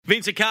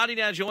Vince Accardi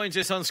now joins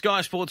us on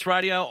Sky Sports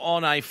Radio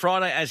on a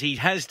Friday, as he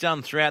has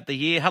done throughout the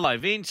year. Hello,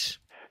 Vince.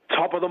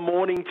 Top of the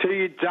morning to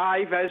you,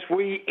 Dave, as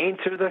we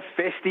enter the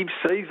festive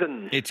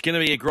season. It's going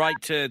to be a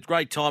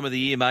great time of the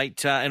year,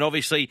 mate. And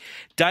obviously,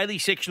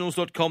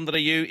 dailysectionals.com.au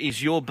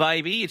is your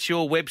baby. It's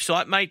your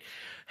website, mate.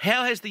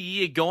 How has the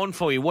year gone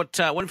for you? What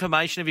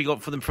information have you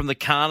got for them from the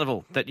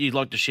carnival that you'd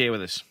like to share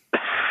with us?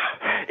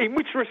 In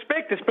which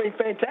respect, it's been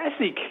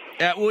fantastic.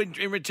 Well,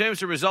 in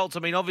terms of results, I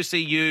mean, obviously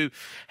you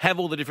have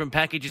all the different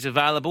packages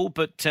available,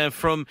 but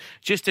from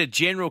just a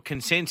general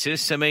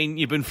consensus, I mean,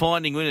 you've been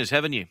finding winners,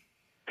 haven't you?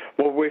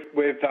 Well, we've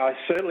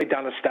certainly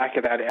done a stack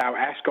of that. Our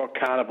Ascot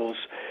Carnivals,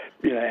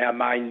 our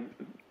main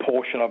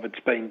portion of it's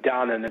been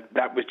done, and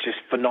that was just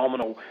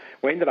phenomenal.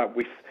 We ended up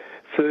with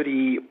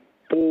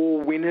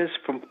 34 winners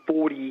from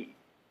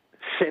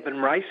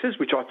 47 races,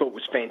 which I thought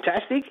was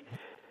fantastic.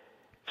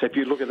 So if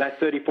you look at that,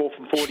 34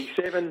 from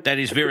 47. That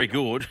is very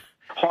good.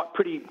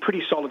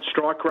 Pretty solid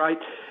strike rate.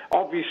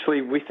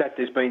 Obviously, with that,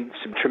 there's been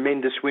some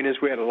tremendous winners.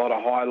 We had a lot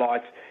of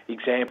highlights.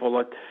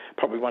 Example,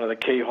 probably one of the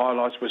key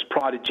highlights was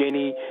Pride of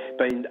Jenny,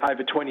 being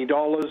over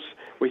 $20.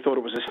 We thought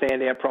it was a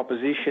standout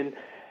proposition.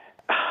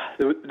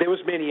 There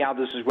was many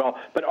others as well.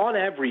 But on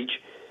average,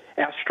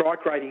 our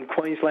strike rate in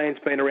Queensland's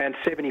been around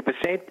 70%.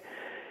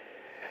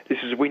 This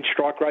is a win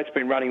strike rate. It's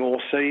been running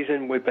all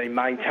season. We've been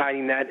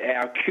maintaining that.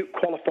 Our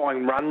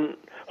qualifying run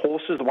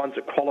horses, the ones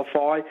that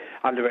qualify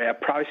under our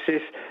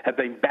process, have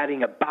been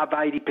batting above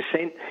 80%.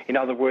 In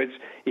other words,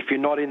 if you're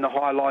not in the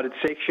highlighted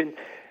section,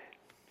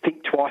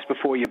 think twice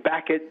before you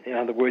back it. In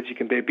other words, you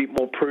can be a bit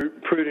more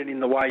prudent in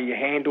the way you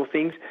handle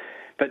things.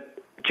 But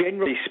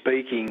generally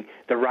speaking,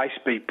 the race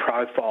speed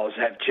profiles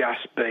have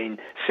just been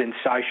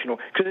sensational,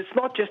 because it's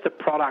not just a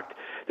product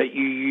that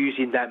you use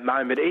in that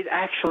moment. It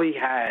actually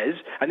has,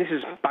 and this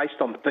is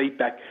based on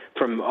feedback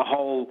from a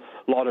whole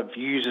lot of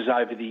users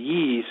over the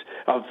years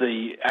of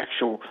the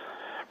actual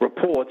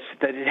reports,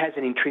 that it has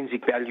an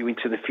intrinsic value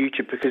into the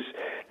future, because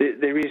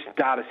there is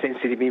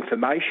data-sensitive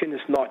information.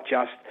 It's not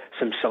just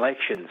some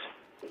selections.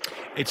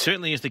 It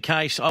certainly is the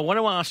case. I want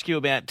to ask you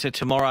about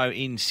tomorrow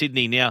in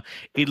Sydney. Now,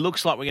 it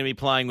looks like we're going to be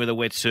playing with a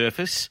wet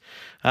surface.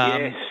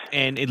 Yes.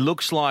 And it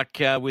looks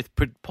like with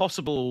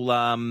possible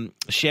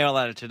shower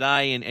later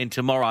today and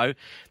tomorrow,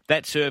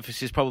 that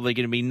surface is probably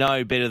going to be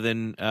no better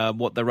than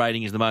what the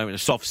rating is at the moment. A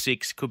soft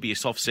 6, could be a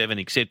soft 7,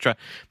 etc.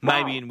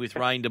 Maybe with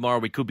rain tomorrow,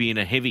 we could be in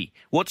a heavy.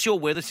 What's your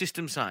weather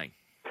system saying?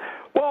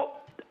 Well,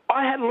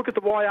 I had a look at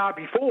the YR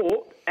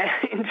before,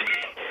 and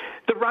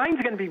the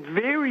rain's going to be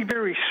very,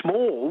 very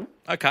small.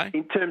 Okay.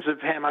 In terms of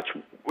how much,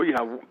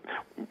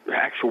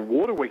 actual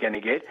water we're going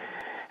to get.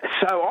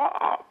 So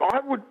I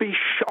would be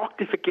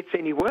shocked if it gets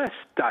any worse,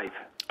 Dave.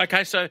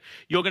 Okay, so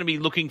you're going to be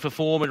looking for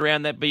form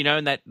around that,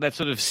 in that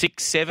sort of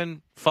 6,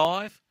 7,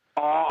 5?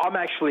 I'm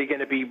actually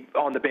going to be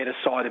on the better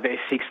side of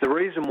S6. The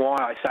reason why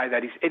I say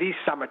that is it is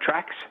summer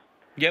tracks.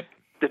 Yep.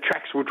 The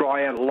tracks will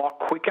dry out a lot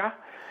quicker,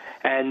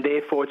 and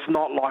therefore it's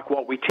not like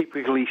what we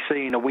typically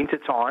see in the winter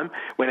time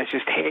when it's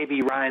just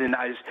heavy rain and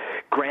those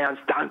grounds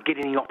don't get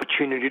any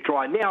opportunity to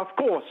dry. Now, of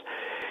course,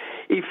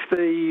 if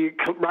the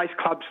race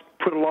clubs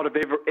put a lot of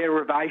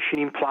aeration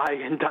in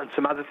play and done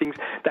some other things,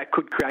 that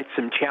could create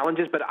some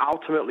challenges. But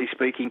ultimately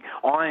speaking,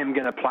 I am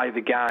going to play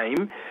the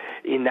game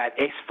in that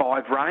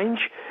S5 range,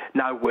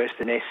 no worse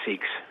than S6.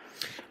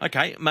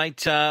 Okay, mate,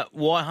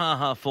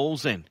 Waihaha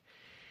Falls then.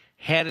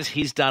 How does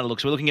his data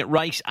look? So we're looking at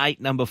race 8,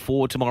 number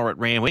 4, tomorrow at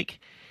Randwick.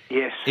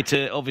 Yes. It's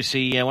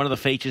obviously one of the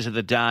features of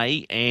the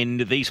day,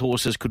 and these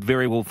horses could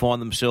very well find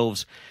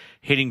themselves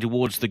heading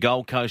towards the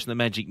Gold Coast and the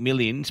Magic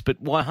Millions.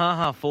 But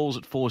Waihaha Falls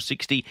at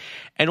 460.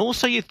 And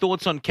also your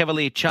thoughts on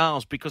Cavalier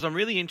Charles, because I'm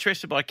really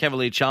interested by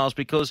Cavalier Charles,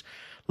 because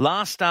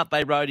last start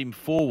they rode him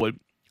forward,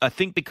 I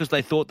think because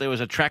they thought there was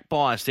a track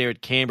bias there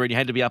at Canberra and you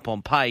had to be up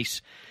on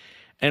pace.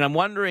 And I'm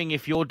wondering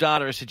if your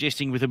data is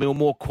suggesting with a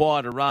more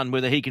quieter run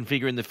whether he can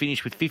figure in the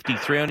finish with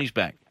 53 on his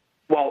back.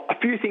 Well, a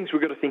few things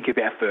we've got to think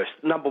about first.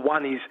 Number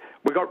one is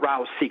we got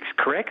rail 6,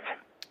 correct?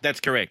 That's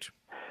correct.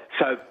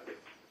 So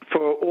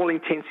for all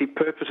intensive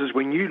purposes,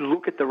 when you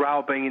look at the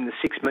rail being in the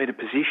 6-metre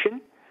position,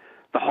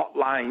 the hot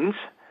lanes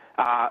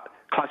are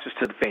closest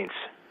to the fence.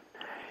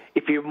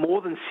 If you're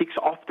more than 6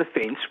 off the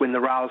fence when the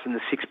rail's in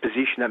the 6th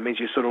position, that means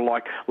you're sort of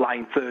like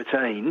lane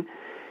 13,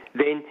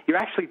 then you're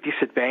actually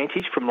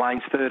disadvantaged from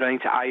lanes 13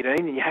 to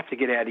 18, and you have to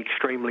get out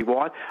extremely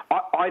wide.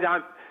 I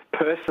don't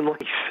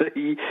personally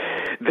see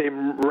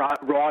them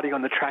riding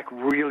on the track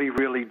really,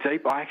 really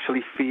deep. I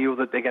actually feel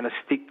that they're going to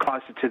stick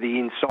closer to the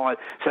inside.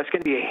 So it's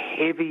going to be a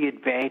heavy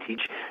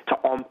advantage to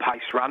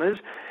on-pace runners.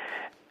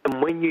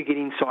 And when you get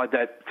inside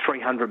that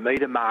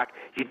 300-metre mark,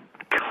 you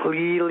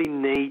clearly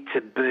need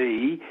to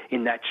be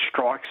in that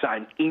strike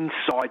zone,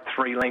 inside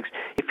 3 lengths.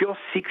 If you're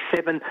 6,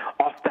 7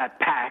 off that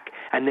pack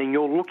and then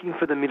you're looking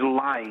for the middle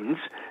lanes,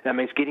 that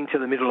means getting to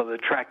the middle of the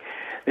track,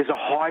 there's a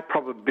high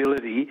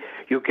probability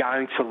you're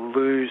going to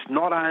lose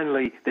not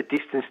only the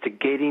distance to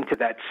get into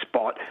that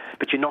spot,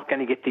 but you're not going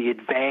to get the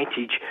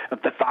advantage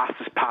of the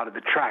fastest part of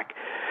the track.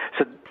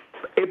 So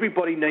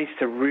everybody needs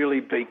to really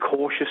be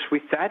cautious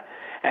with that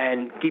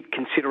and give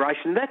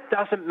consideration. That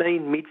doesn't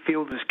mean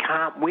midfielders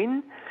can't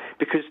win,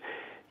 because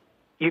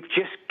you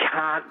just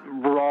can't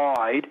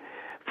ride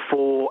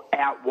for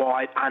out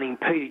wide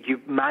unimpeded.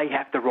 You may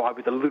have to ride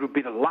with a little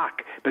bit of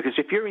luck, because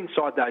if you're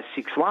inside those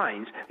 6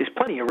 lanes, there's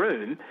plenty of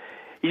room.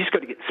 You just got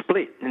to get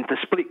split, and if the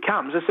split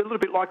comes, it's a little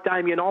bit like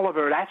Damien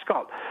Oliver at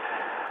Ascot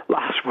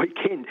last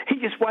weekend. He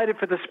just waited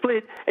for the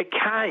split. It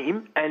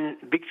came, and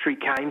victory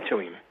came to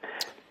him.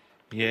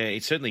 Yeah,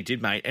 it certainly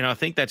did, mate. And I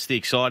think that's the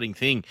exciting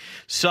thing.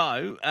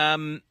 So,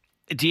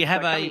 do you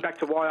have coming back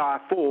to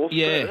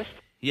YR4 first?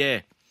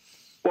 Yeah.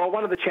 Well,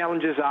 one of the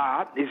challenges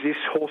is this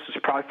horse's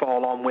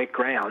profile on wet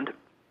ground.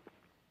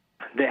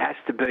 There has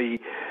to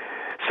be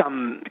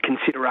some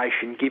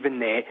consideration given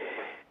there.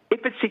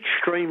 If it's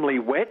extremely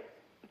wet,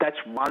 that's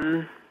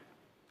one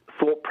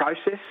thought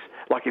process.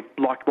 Like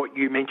what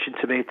you mentioned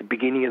to me at the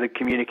beginning of the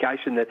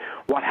communication, that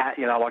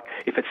like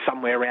if it's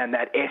somewhere around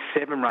that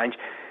S7 range,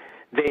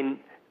 then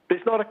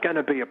there's not going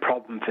to be a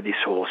problem for this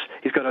horse.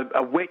 He's got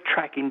a wet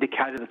track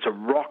indicator that's a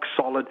rock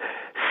solid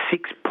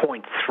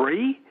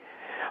 6.3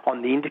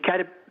 on the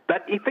indicator.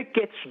 But if it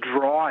gets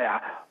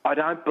drier, I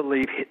don't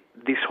believe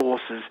this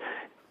horse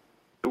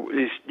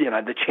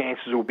the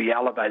chances will be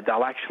elevated.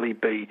 They'll actually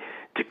be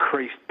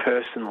decreased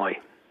personally.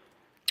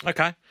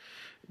 Okay.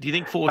 Do you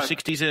think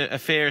 460 is a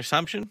fair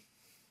assumption?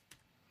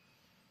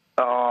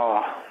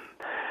 Oh,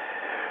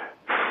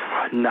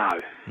 no.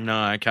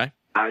 No, okay.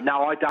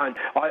 No, I don't.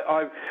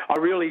 I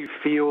really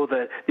feel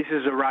that this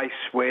is a race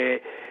where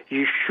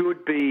you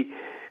should be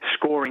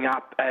scoring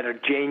up at a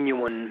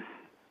genuine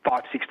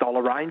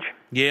 $5-6 range.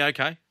 Yeah,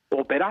 okay.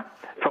 Or better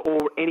for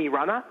any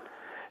runner.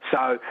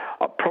 So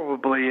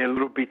probably a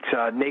little bit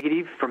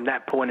negative from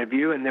that point of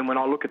view. And then when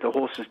I look at the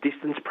horse's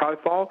distance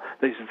profile,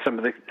 these are some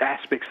of the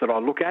aspects that I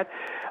look at.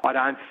 I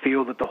don't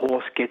feel that the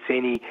horse gets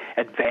any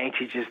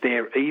advantages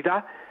there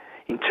either.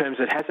 In terms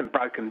of it hasn't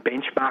broken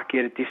benchmark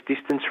yet at this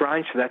distance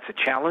range, so that's a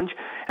challenge.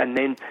 And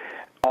then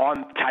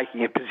I'm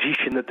taking a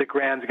position that the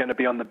ground's going to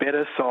be on the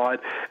better side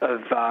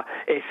of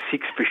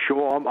S6 for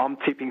sure. I'm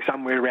tipping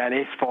somewhere around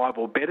S5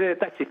 or better.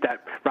 That's if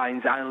that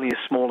reign's only as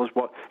small as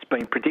what's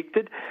been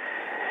predicted.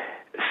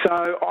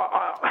 So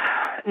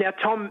now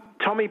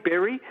Tommy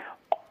Berry,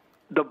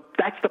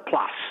 that's the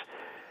plus.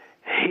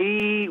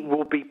 He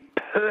will be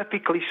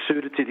perfectly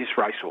suited to this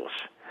racehorse.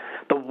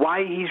 The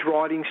way his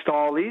riding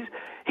style is,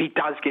 he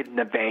does get an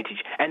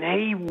advantage. And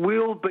he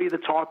will be the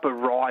type of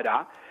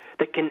rider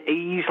that can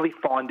easily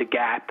find a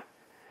gap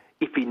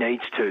if he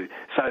needs to.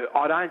 So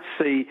I don't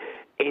see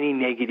any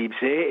negatives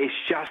there. It's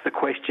just a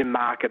question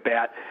mark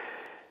about,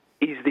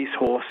 is this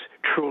horse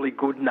truly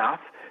good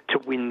enough to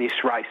win this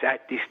race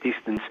at this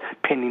distance,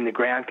 pending the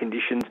ground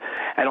conditions?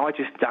 And I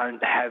just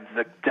don't have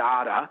the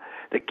data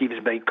that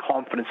gives me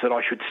confidence that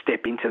I should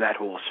step into that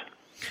horse.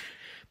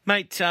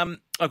 Mate,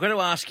 I've got to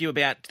ask you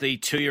about the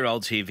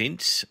 2-year-olds here,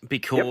 Vince,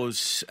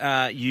 because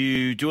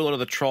you do a lot of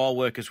the trial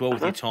work as well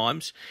with your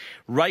times.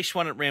 Race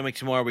 1 at Randwick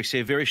tomorrow, we see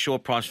a very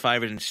short price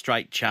favourite in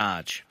Straight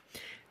Charge.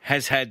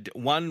 Has had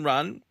one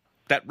run.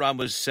 That run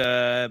was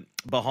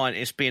behind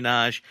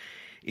Espionage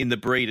in the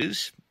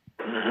Breeders.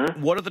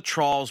 Mm-hmm. What have the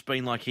trials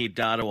been like here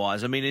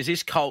data-wise? I mean, is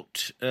this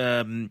colt,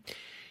 do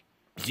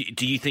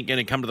you think, going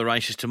to come to the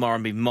races tomorrow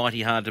and be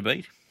mighty hard to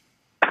beat?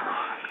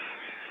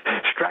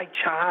 Straight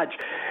Charge.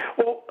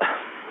 Well,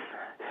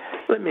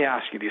 let me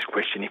ask you this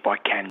question if I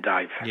can,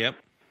 Dave. Yep.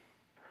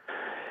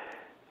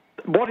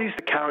 What is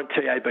the current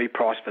TAB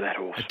price for that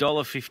horse?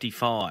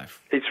 $1.55.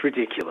 It's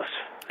ridiculous.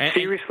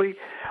 Seriously?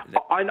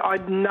 I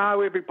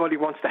know everybody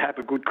wants to have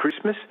a good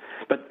Christmas,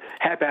 but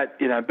how about,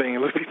 being a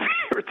little bit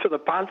fairer to the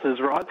punters,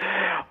 right?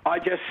 I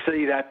just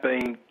see that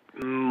being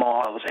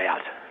miles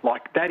out.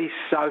 Like, that is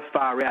so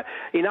far out.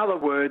 In other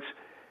words,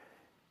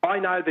 I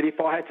know that if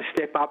I had to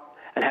step up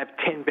and have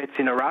 10 bets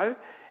in a row,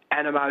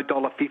 Animo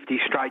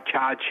 $1.50, Straight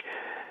Charge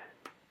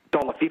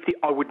 $1.50,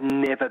 I would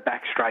never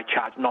back Straight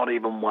Charge, not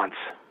even once.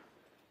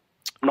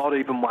 Not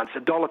even once.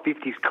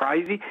 $1.50 is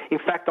crazy. In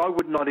fact, I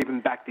would not even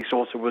back this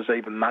horse if it was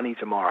even money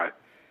tomorrow.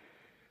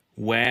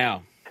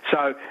 Wow.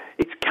 So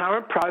its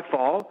current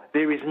profile,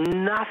 there is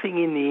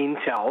nothing in the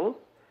intel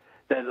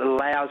that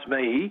allows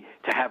me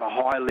to have a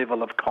high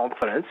level of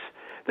confidence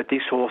that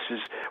this horse is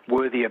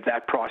worthy of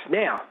that price.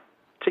 Now,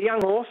 it's a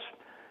young horse.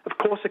 Of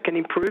course it can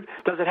improve.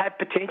 Does it have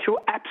potential?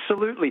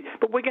 Absolutely.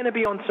 But we're going to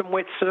be on some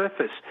wet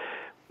surface.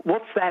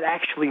 What's that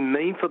actually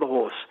mean for the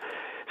horse?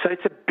 So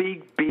it's a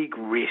big, big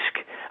risk.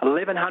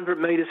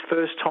 1,100 metres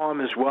first time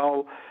as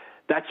well.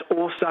 That's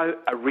also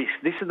a risk.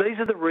 These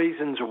are the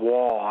reasons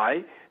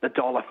why the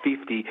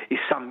 $1.50 is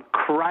some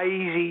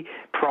crazy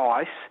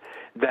price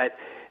that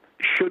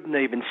shouldn't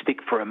even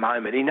stick for a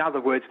moment. In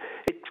other words,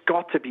 it's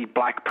got to be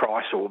black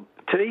price, or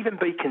to even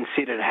be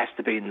considered, it has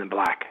to be in the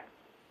black.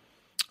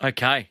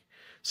 Okay.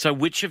 So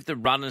which of the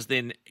runners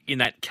then in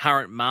that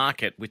current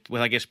market with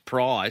I guess,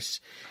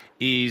 price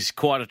is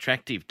quite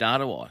attractive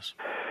data-wise?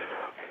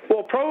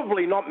 Well,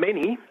 probably not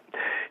many,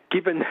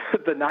 given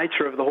the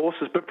nature of the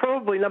horses, but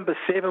probably number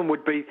 7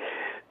 would be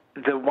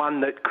the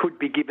one that could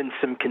be given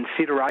some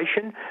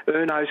consideration,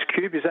 Erno's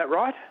Cube, is that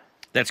right?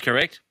 That's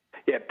correct.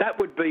 Yeah, that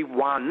would be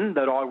one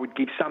that I would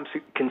give some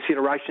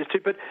considerations to.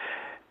 But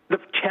the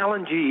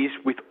challenge is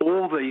with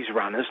all these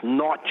runners,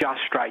 not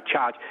just straight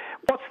charge,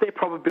 what's their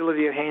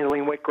probability of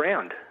handling wet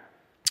ground?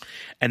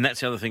 And that's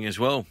the other thing as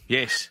well,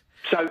 yes.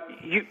 So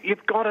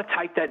you've got to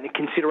take that into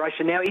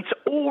consideration. Now, it's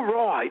all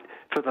right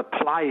for the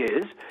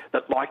players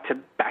that like to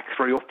back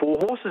 3 or 4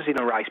 horses in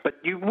a race, but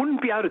you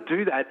wouldn't be able to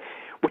do that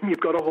when you've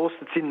got a horse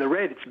that's in the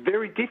red. It's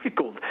very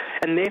difficult,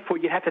 and therefore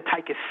you have to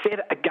take a set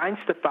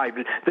against the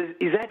favourite.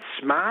 Is that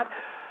smart?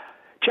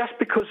 Just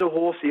because a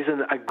horse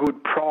isn't a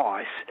good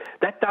price,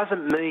 that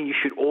doesn't mean you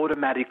should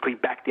automatically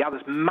back the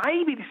others.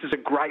 Maybe this is a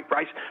great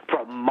race for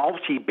a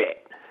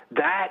multi-bet.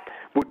 That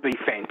would be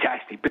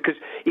fantastic, because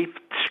if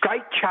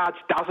straight charge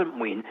doesn't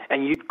win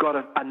and you've got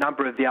a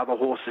number of the other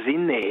horses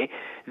in there,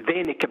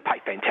 then it can pay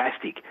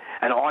fantastic.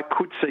 And I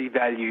could see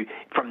value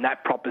from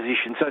that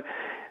proposition. So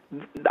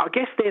I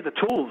guess they're the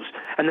tools,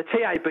 and the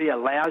TAB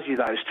allows you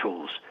those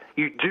tools.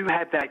 You do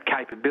have that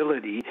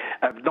capability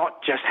of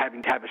not just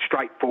having to have a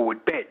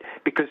straightforward bet,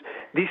 because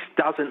this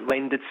doesn't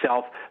lend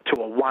itself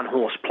to a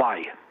one-horse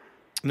play.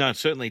 No, it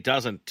certainly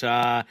doesn't.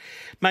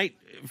 Mate,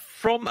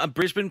 from a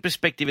Brisbane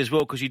perspective as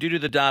well, because you do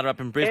the data up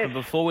in Brisbane,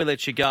 before we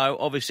let you go,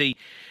 obviously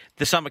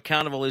the Summer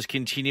Carnival is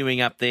continuing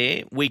up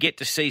there. We get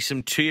to see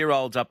some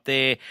 2-year-olds up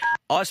there.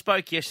 I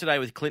spoke yesterday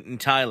with Clinton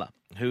Taylor,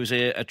 who's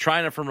a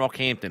trainer from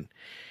Rockhampton.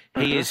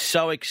 He is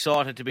so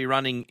excited to be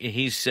running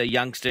his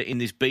youngster in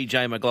this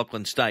BJ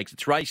McLaughlin Stakes.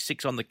 It's race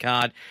 6 on the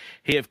card.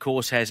 He, of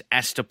course, has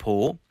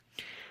Astapor.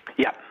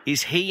 Yeah.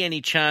 Is he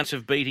any chance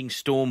of beating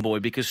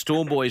Stormboy? Because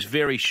Stormboy is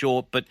very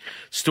short, but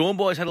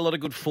Stormboy's had a lot of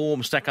good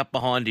form stack up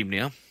behind him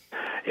now.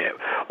 Yeah.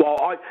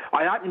 Well,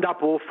 I opened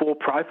up all 4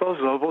 profiles.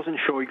 I wasn't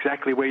sure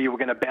exactly where you were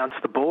going to bounce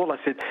the ball. I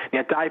said,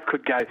 now, Dave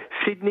could go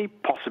Sydney,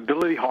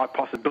 possibility, high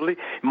possibility.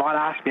 Might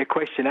ask me a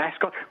question,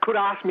 Ascot. Could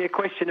ask me a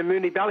question in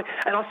Moonee Valley.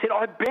 And I said,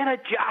 I better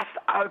just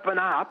open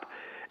up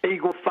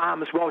Eagle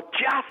Farm as well,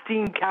 just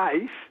in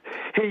case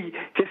he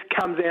just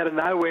comes out of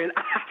nowhere and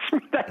asks me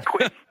that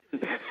question.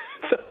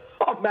 So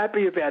I'm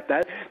happy about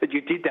that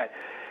you did that.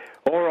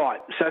 All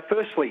right. So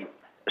firstly,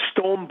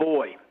 Storm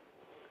Boy,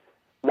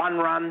 1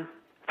 run,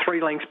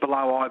 3 lengths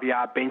below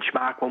IVR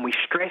benchmark. When we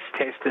stress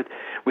tested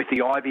with the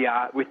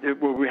IVR,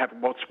 we have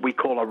what we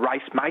call a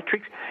race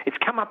matrix. It's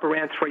come up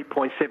around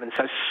 3.7,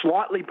 so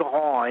slightly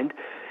behind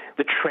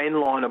the trend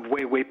line of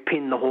where we're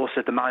pinned the horse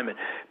at the moment.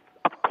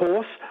 Of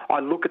course, I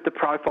look at the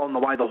profile and the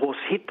way the horse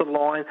hit the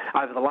line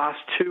over the last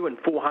 200 and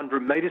 400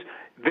 metres.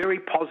 Very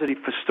positive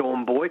for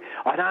Storm Boy.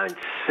 I don't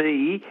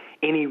see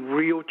any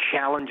real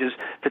challenges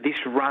for this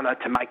runner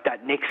to make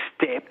that next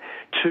step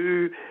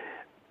to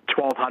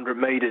 1,200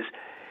 metres.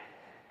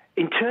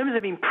 In terms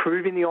of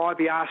improving the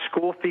IBR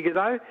score figure,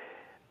 though,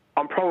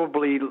 I'm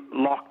probably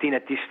locked in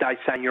at this stage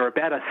saying you're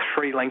about a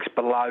 3 lengths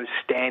below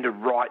standard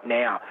right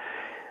now.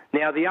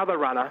 Now, the other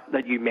runner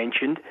that you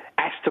mentioned,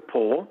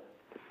 Astapor,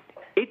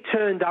 it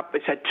turned up,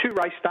 it's had 2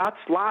 race starts.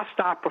 Last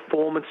start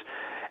performance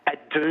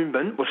at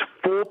Doomben was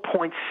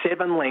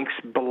 4.7 lengths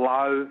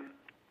below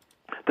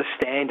the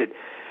standard.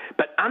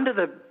 But under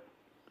the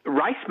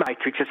race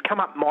matrix, it's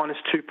come up minus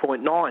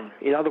 2.9.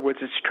 In other words,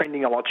 it's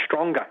trending a lot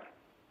stronger.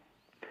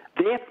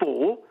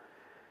 Therefore,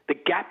 the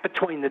gap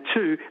between the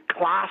two,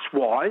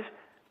 class-wise,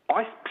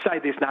 I say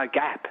there's no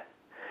gap.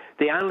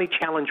 The only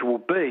challenge will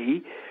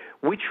be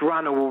which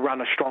runner will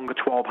run a stronger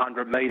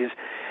 1,200 metres.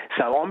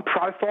 So on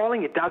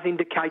profiling, it does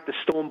indicate the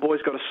Storm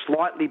Boy's got a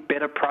slightly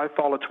better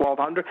profile at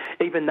 1,200,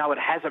 even though it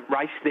hasn't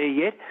raced there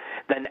yet,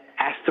 than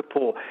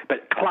Astapor.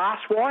 But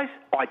class-wise,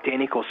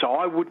 identical. So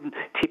I wouldn't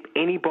tip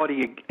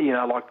anybody,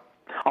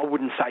 I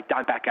wouldn't say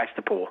don't back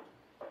Astapor.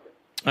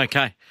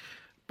 Okay.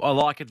 I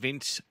like it,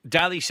 Vince.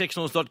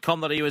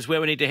 DailySectionals.com.au is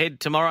where we need to head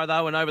tomorrow,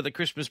 though, and over the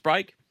Christmas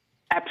break.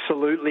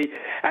 Absolutely.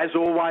 As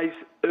always,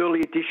 early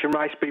edition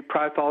race speed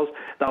profiles,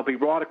 they'll be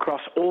right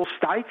across all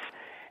states,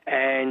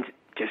 and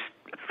just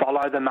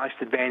follow the most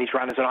advantaged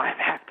runners. And I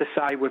have to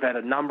say, we've had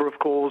a number of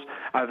calls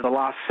over the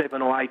last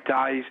 7 or 8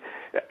 days.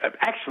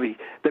 Actually,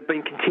 they've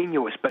been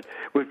continuous, but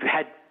we've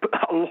had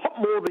a lot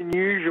more than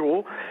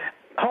usual.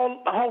 A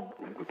whole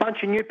bunch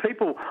of new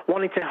people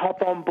wanting to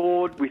hop on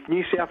board with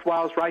New South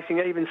Wales racing,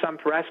 even some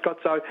for Ascot,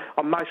 so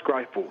I'm most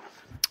grateful.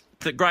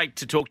 Great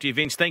to talk to you,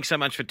 Vince. Thanks so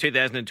much for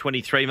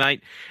 2023,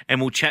 mate, and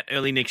we'll chat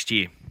early next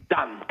year.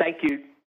 Done. Thank you.